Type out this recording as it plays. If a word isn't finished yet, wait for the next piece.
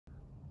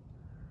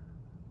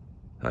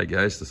Hi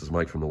guys, this is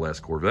Mike from the Last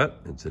Corvette,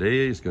 and today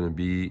is going to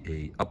be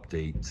a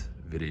update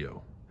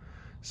video.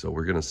 So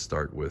we're going to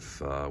start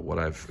with what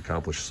I've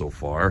accomplished so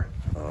far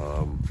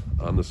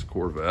on this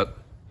Corvette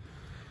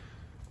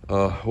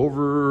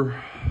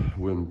over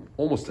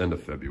almost end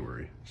of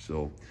February.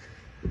 So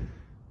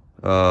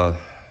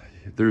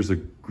there's a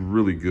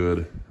really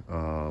good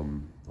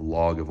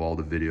log of all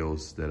the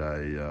videos that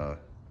I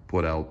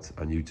put out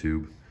on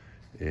YouTube,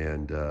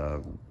 and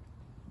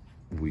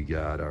we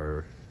got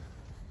our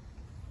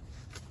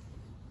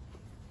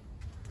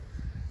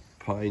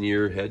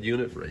Pioneer head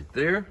unit right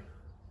there.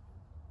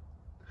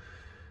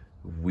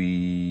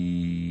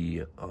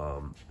 We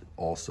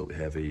also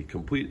have a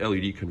complete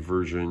LED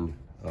conversion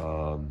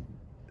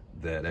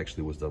that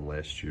actually was done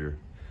last year.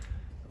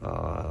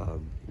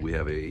 We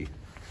have a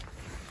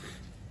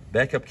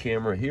backup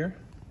camera here,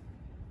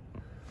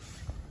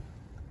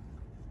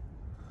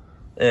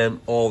 and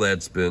all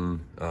that's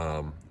been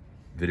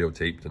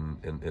videotaped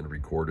and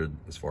recorded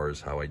as far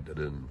as how I did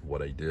it and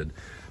what I did.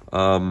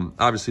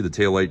 Obviously the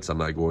taillights I'm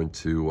not going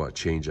to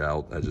change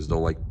out. I just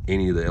don't like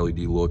any of the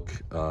LED look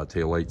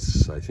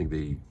taillights. I think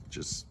they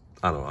just,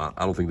 I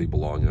don't think they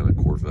belong on a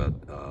Corvette.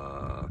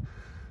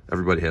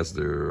 Everybody has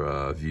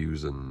their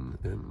views, and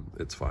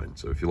it's fine.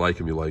 So if you like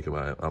them, you like them.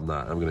 I'm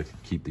not. I'm gonna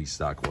keep these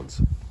stock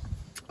ones.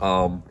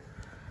 And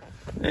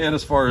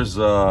as far as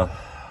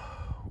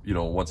you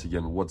know, once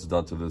again, what's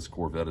done to this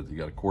Corvette is you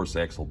got a course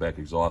axle back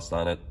exhaust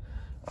on it.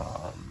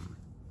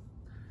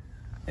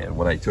 And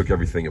when I took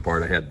everything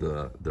apart, I had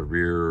the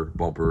rear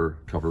bumper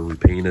cover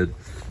repainted,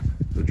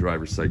 the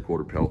driver's side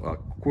quarter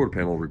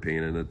panel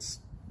repainted. And its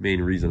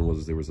main reason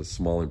was there was a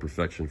small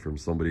imperfection from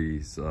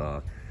somebody's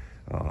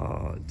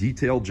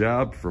detail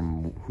job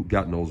from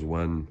God knows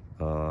when,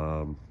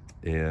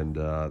 and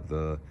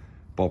the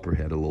bumper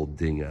had a little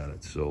ding on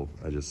it. So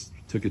I just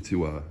took it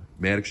to a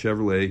Matic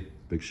Chevrolet.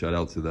 Big shout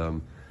out to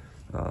them.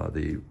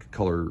 The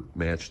color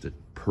matched it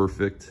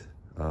perfect.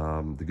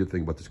 The good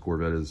thing about this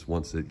Corvette is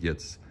once it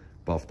gets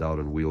buffed out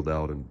and wheeled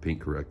out and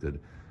paint corrected,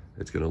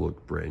 it's going to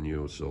look brand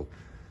new. So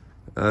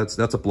that's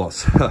a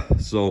plus.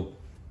 So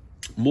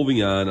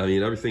moving on, I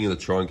mean, everything in the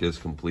trunk is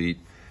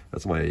complete.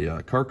 That's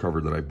my car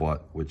cover that I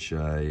bought, which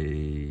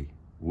I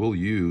will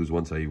use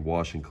once I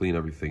wash and clean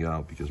everything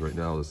out, because right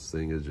now this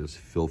thing is just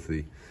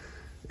filthy.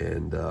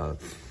 And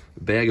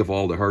bag of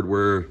all the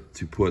hardware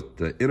to put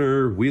the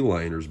inner wheel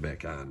liners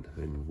back on,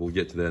 and we'll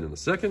get to that in a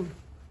second.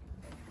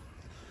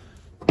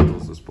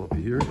 Close this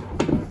puppy here.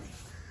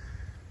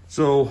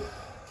 So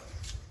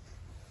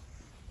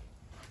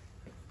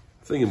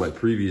I think in my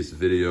previous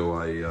video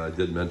I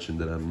did mention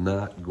that I'm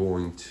not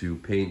going to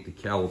paint the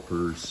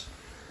calipers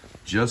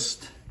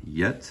just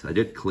yet. I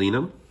did clean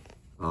them,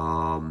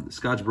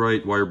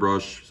 Scotch-Brite, wire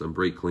brush, some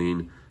brake clean.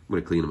 I'm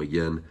going to clean them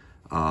again.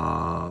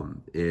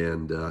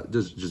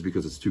 Just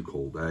because it's too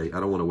cold. I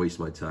don't want to waste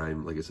my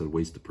time, like I said,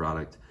 waste the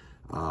product.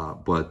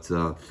 But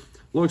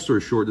long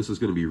story short, this is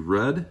going to be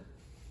red,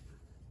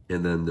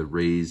 and then the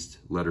raised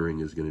lettering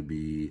is going to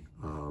be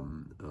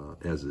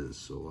as is,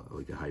 so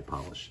like a high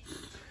polish.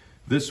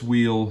 This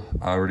wheel,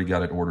 I already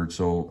got it ordered,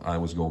 so I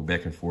was going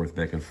back and forth,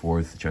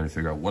 trying to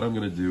figure out what I'm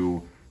going to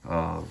do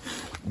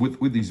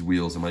with these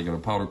wheels. Am I going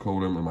to powder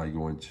coat them? Am I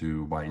going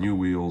to buy new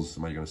wheels?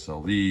 Am I going to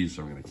sell these?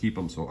 So I'm going to keep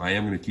them. So I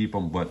am going to keep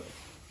them, but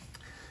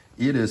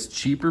it is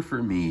cheaper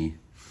for me.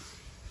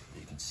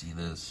 You can see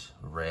this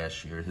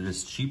rash here. It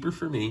is cheaper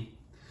for me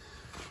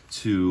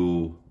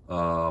to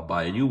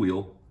buy a new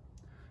wheel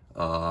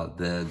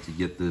than to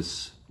get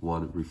this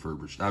one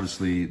refurbished.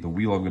 Obviously, the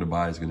wheel I'm going to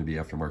buy is going to be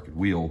aftermarket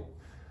wheel,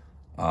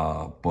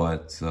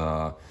 but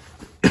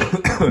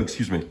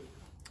excuse me.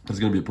 It's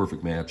going to be a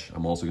perfect match.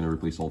 I'm also going to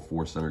replace all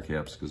 4 center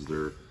caps because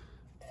they're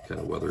kind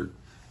of weathered.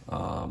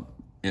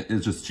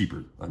 It's just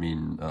cheaper. I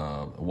mean,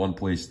 one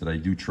place that I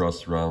do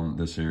trust around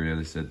this area,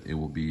 they said it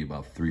will be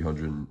about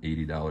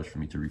 $380 for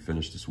me to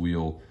refinish this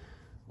wheel.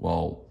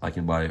 Well, I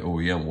can buy an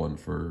OEM one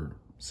for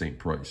same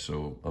price.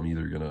 So I'm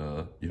either going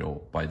to, you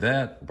know, buy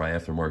that or buy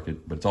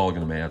aftermarket, but it's all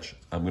going to match.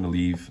 I'm going to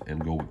leave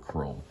and go with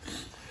chrome.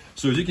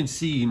 So as you can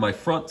see, my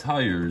front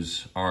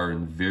tires are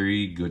in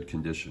very good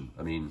condition.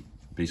 I mean,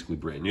 basically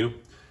brand new.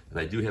 And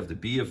I do have the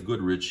BF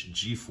Goodrich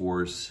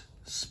G-Force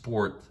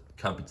Sport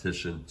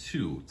Competition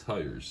 2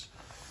 tires.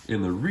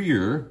 In the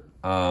rear,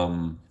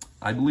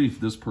 I believe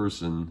this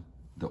person,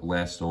 the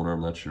last owner,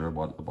 I'm not sure, I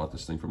bought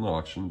this thing from the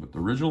auction, but the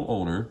original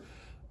owner,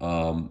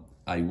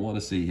 I want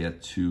to say he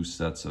had 2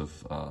 sets of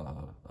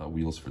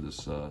wheels for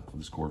this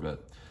Corvette.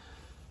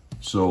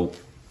 So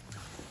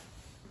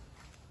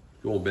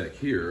going back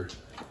here,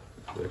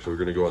 actually we're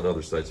going to go on the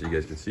other side so you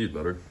guys can see it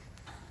better.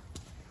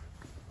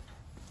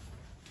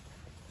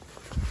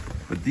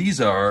 But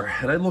these are,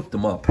 and I looked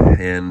them up,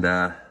 and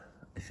I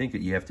think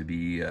that you have to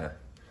be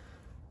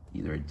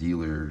either a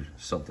dealer or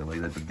something like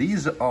that. But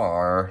these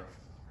are,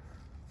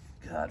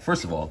 God,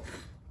 first of all,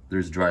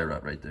 there's dry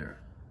rot right there.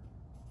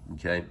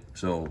 Okay,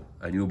 so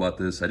I knew about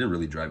this. I didn't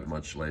really drive it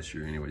much last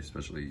year anyway,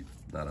 especially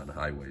not on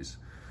highways.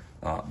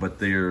 But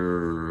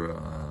they're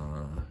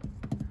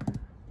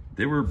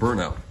they were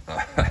burnout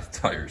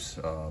tires.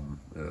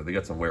 They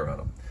got some wear on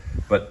them.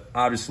 But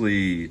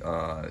obviously,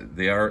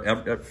 they are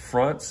at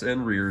fronts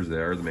and rears. They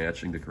are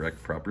matching the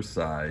correct proper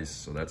size,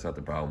 so that's not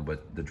the problem.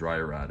 But the dry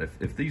rot,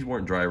 if these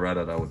weren't dry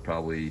rotted, I would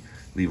probably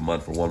leave them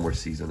on for one more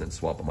season and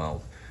swap them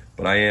out.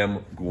 But I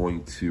am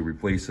going to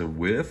replace them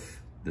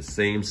with the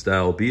same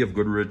style BF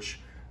Goodrich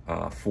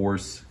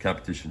Force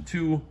Competition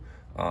 2.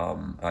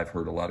 I've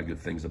heard a lot of good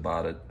things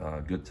about it.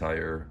 Good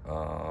tire,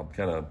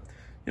 kind of,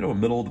 you know,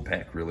 middle of the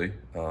pack really,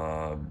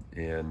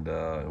 and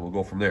we'll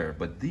go from there.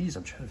 But these,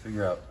 I'm trying to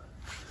figure out.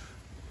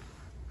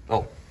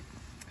 Oh,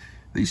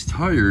 these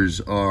tires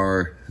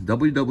are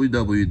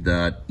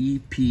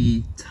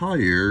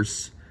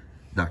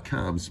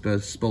www.eptires.com,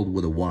 spelled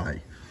with a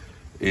Y.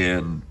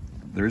 And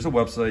there's a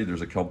website,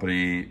 there's a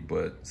company,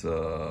 but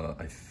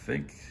I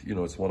think, you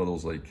know, it's one of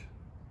those, like,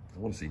 I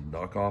want to say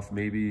knockoff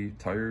maybe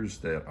tires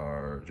that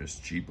are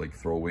just cheap, like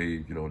throwaway,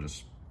 you know,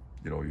 just,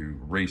 you know,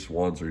 you race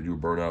once or you do a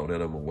burnout in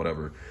them or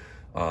whatever.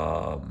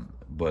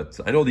 But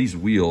I know these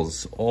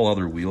wheels, all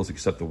other wheels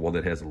except the one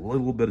that has a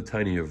little bit of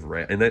tiny of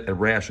rash, and that a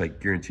rash I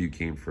guarantee you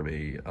came from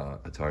a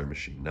tire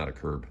machine, not a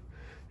curb.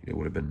 It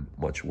would have been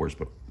much worse,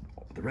 but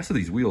the rest of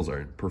these wheels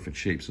are in perfect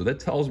shape. So that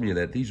tells me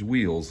that these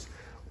wheels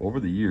over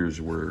the years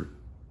were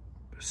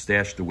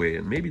stashed away,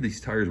 and maybe these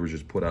tires were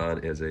just put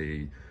on as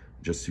a,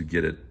 just to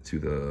get it to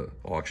the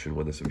auction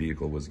when this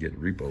vehicle was getting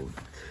repoed.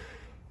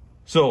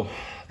 So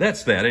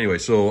that's that. Anyway,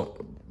 so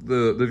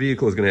the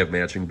vehicle is going to have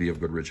matching BF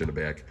Goodrich in the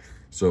back.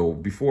 So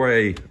before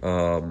I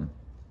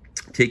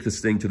take this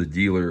thing to the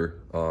dealer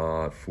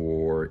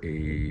for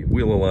a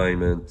wheel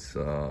alignment,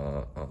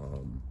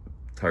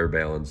 tire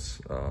balance,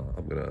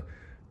 I'm going to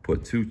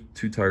put two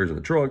tires in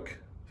the trunk,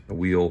 a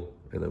wheel,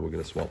 and then we're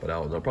going to swap it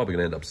out. And I'm probably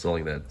going to end up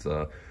selling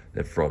that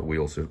front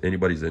wheel. So if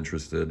anybody's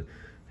interested,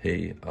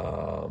 hey,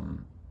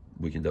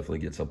 we can definitely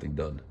get something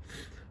done.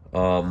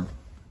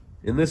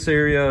 In this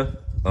area,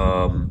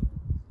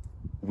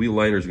 wheel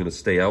liner is going to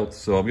stay out.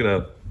 So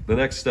the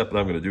next step that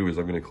I'm going to do is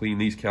I'm going to clean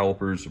these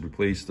calipers,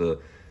 replace the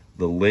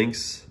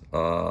links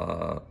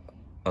on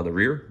the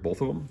rear,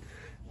 both of them.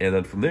 And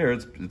then from there,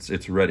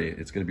 it's ready.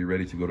 It's going to be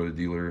ready to go to the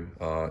dealer,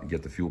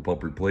 get the fuel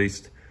pump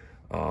replaced,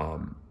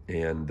 and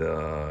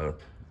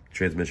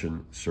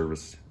transmission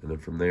service. And then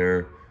from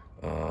there,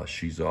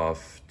 she's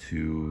off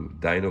to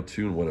dyno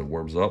tune when it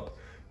warms up.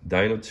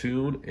 Dyno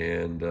tune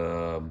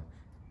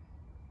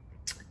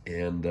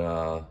and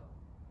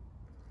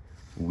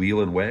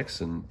wheel and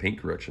wax and paint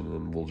correction,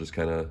 and we'll just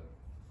kind of,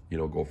 you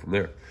know, go from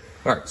there.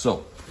 All right,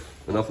 so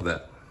enough of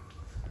that.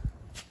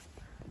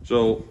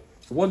 So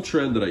one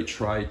trend that I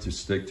try to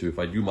stick to, if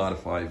I do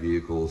modify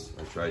vehicles,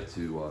 I try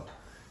to,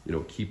 you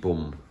know, keep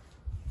them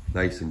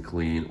nice and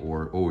clean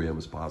or OEM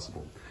as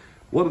possible.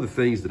 One of the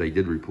things that I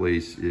did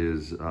replace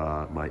is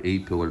my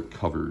A-pillar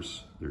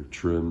covers. They're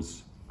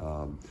trims.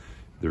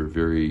 They're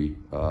very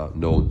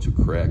known to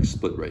crack,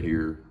 split right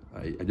here.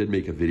 I did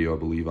make a video, I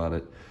believe, on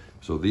it.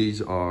 So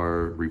these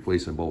are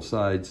replaced on both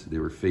sides. They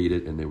were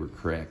faded and they were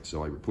cracked,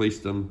 so I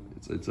replaced them.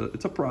 It's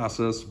a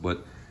process,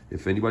 but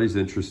if anybody's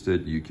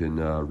interested, you can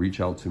reach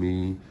out to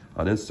me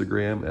on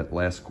Instagram at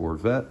Last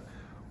Corvette,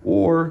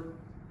 or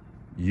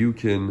you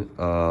can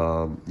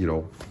you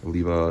know,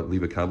 leave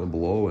a comment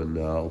below, and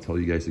I'll tell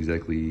you guys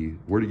exactly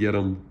where to get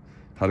them,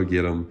 how to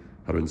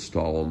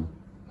install them,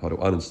 how to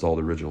uninstall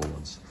the original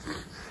ones.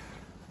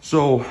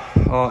 So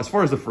as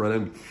far as the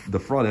front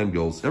end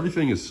goes,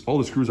 everything is, all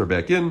the screws are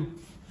back in.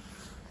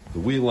 The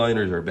wheel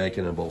liners are back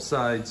in on both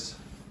sides.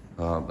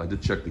 I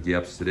did check the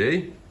gaps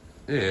today,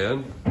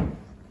 and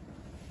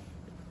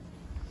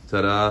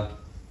ta-da!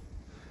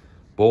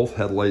 Both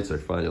headlights are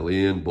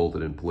finally in,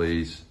 bolted in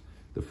place.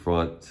 The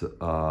front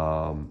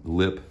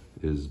lip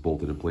is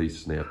bolted in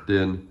place, snapped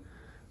in,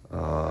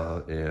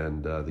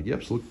 and the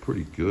gaps look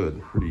pretty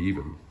good, pretty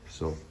even.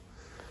 So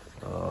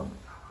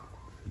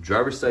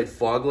driver's side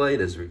fog light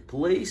is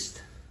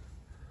replaced.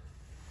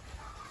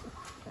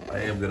 I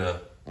am gonna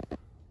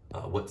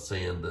wet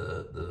sand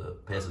the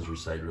passenger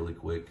side really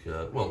quick.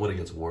 Well, when it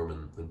gets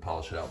warm, and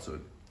polish it out so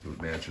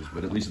it matches,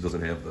 but at least it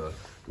doesn't have the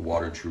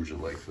water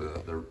intrusion like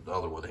the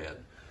other one had.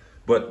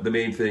 But the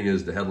main thing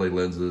is the headlight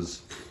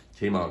lenses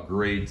came out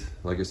great.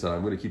 Like I said,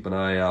 I'm going to keep an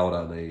eye out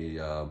on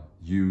a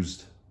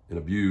used and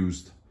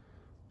abused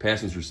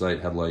passenger side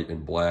headlight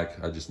in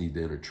black. I just need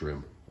the inner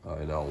trim,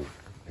 and I'll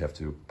have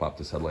to pop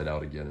this headlight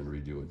out again and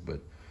redo it. But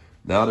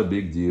not a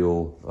big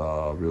deal,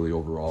 really,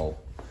 overall.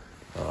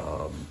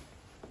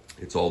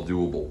 It's all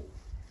doable.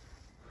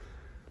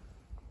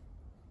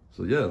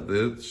 So yeah,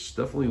 it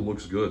definitely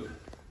looks good.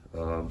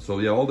 So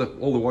yeah, all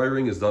the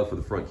wiring is done for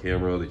the front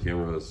camera. The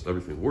camera is,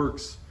 everything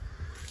works,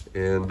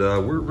 and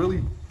we're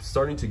really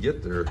starting to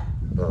get there.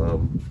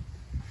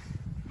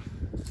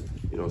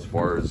 You know, as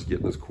far as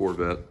getting this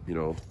Corvette, you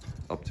know,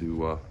 up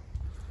to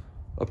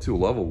a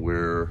level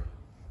where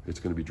it's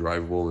going to be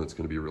drivable and it's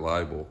going to be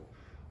reliable.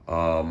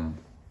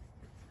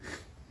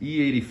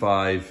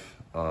 E85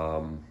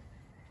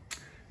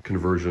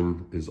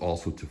 conversion is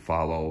also to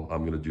follow.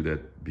 I'm going to do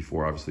that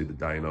before, obviously, the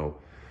dyno.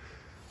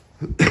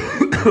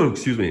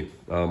 Excuse me.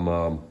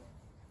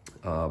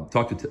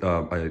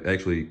 I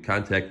actually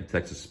contacted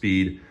Texas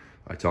Speed.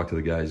 I talked to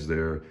the guys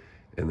there,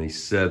 and they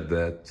said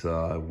that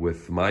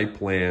with my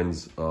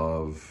plans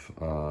of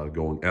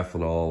going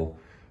ethanol,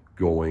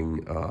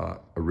 going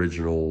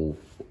original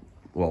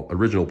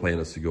plan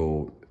is to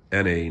go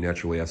NA,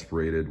 naturally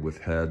aspirated, with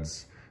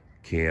heads,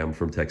 cam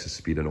from Texas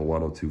Speed and a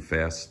 102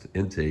 fast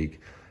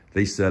intake.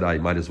 They said I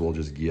might as well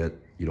just get,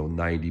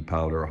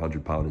 90-pound or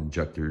 100-pound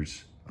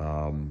injectors,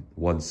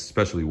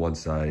 especially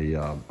once I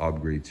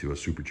upgrade to a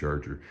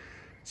supercharger.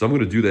 So I'm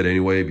going to do that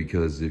anyway,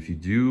 because if you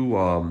do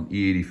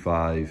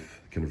E85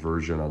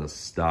 conversion on a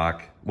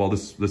stock, well,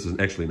 this is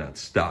actually not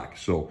stock.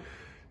 So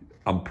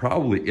I'm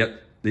probably,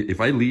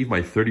 if I leave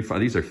my 35,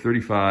 these are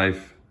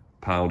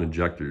 35-pound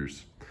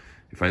injectors.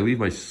 If I leave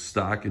my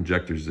stock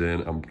injectors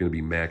in, I'm going to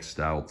be maxed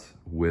out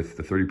with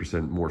the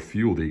 30% more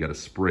fuel that you got to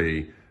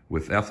spray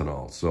with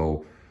ethanol.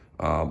 So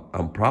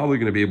I'm probably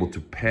going to be able to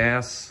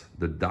pass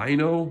the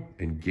dyno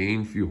and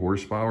gain few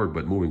horsepower,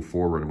 but moving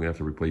forward, I'm going to have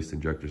to replace the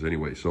injectors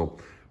anyway. So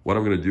what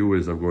I'm going to do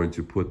is I'm going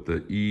to put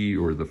the E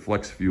or the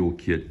flex fuel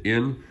kit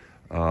in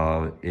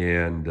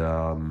and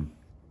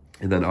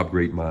then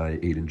upgrade my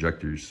 8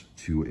 injectors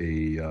to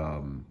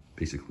a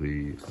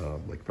basically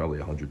like probably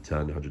 110,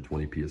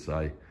 120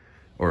 PSI,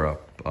 or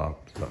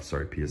not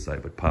sorry, PSI,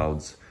 but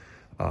pounds,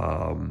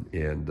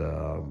 and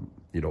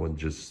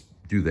just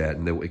do that,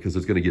 and then because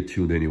it's going to get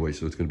tuned anyway,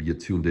 so it's going to get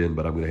tuned in,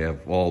 but I'm going to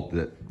have all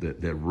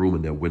that room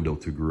in that window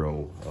to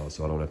grow,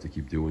 so I don't have to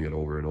keep doing it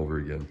over and over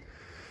again.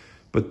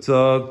 But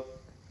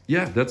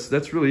yeah,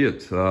 that's really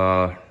it.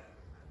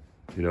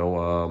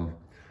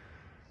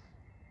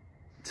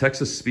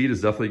 Texas Speed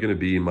is definitely going to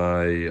be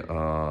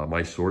my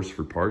my source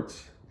for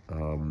parts.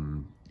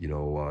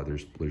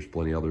 There's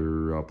plenty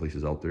other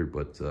places out there,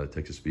 but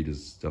Texas Speed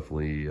is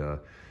definitely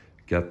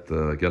got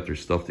their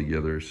stuff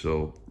together.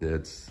 So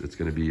it's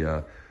going to be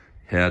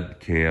head,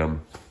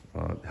 cam,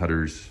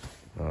 headers,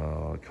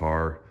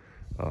 car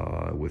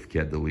with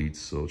cat deletes.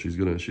 So she's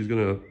gonna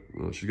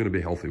be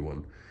a healthy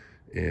one,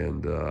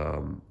 and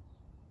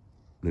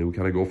then we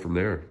kind of go from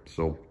there.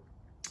 So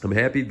I'm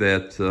happy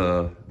that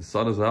the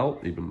sun is out,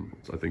 even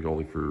I think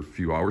only for a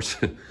few hours,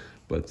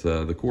 but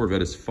the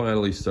Corvette is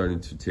finally starting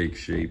to take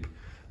shape.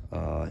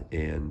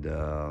 And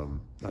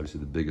obviously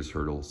the biggest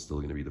hurdle is still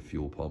going to be the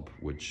fuel pump,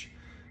 which,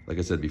 like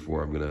I said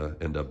before, I'm going to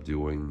end up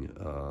doing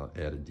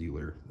at a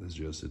dealer.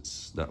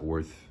 It's not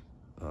worth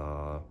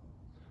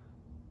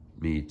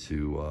me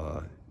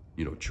to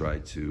try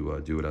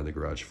to do it on the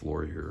garage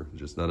floor here.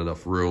 There's just not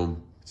enough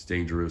room. It's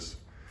dangerous,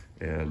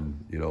 and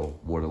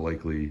more than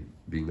likely,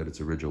 being that it's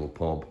original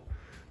pump,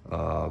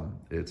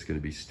 it's going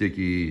to be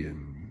sticky,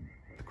 and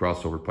the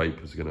crossover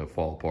pipe is going to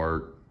fall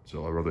apart.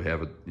 So I'd rather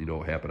have it,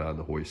 happen on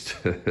the hoist.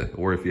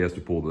 Or if he has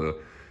to pull the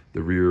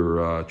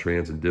rear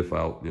trans and diff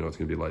out, it's going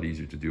to be a lot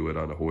easier to do it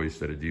on a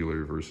hoist at a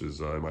dealer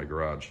versus in my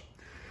garage.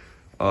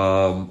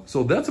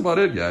 So that's about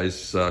it,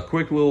 guys.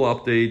 Quick little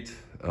update.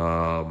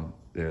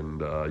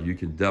 And you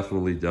can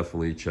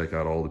definitely check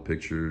out all the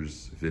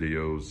pictures,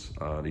 videos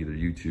on either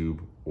YouTube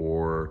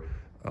or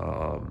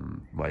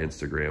my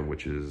Instagram,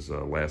 which is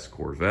Last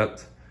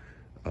Corvette.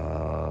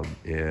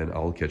 And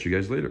I'll catch you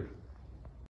guys later.